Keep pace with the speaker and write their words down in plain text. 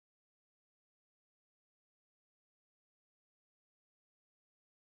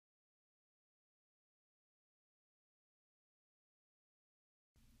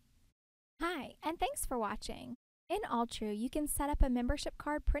Hi, and thanks for watching. In Altru, you can set up a membership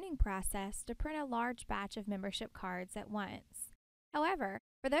card printing process to print a large batch of membership cards at once. However,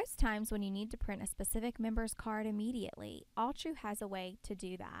 for those times when you need to print a specific member's card immediately, Altru has a way to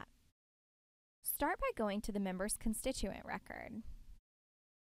do that. Start by going to the member's constituent record.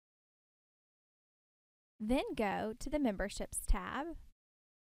 Then go to the Memberships tab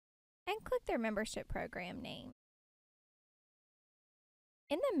and click their membership program name.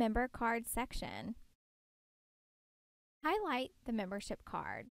 In the Member Card section, highlight the membership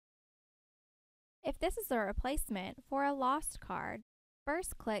card. If this is a replacement for a lost card,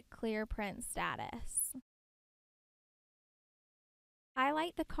 first click Clear Print Status.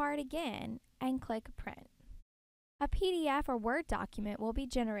 Highlight the card again and click Print. A PDF or Word document will be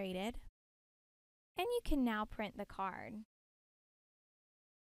generated, and you can now print the card.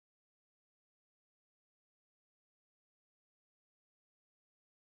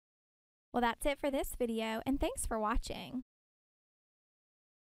 Well, that's it for this video, and thanks for watching.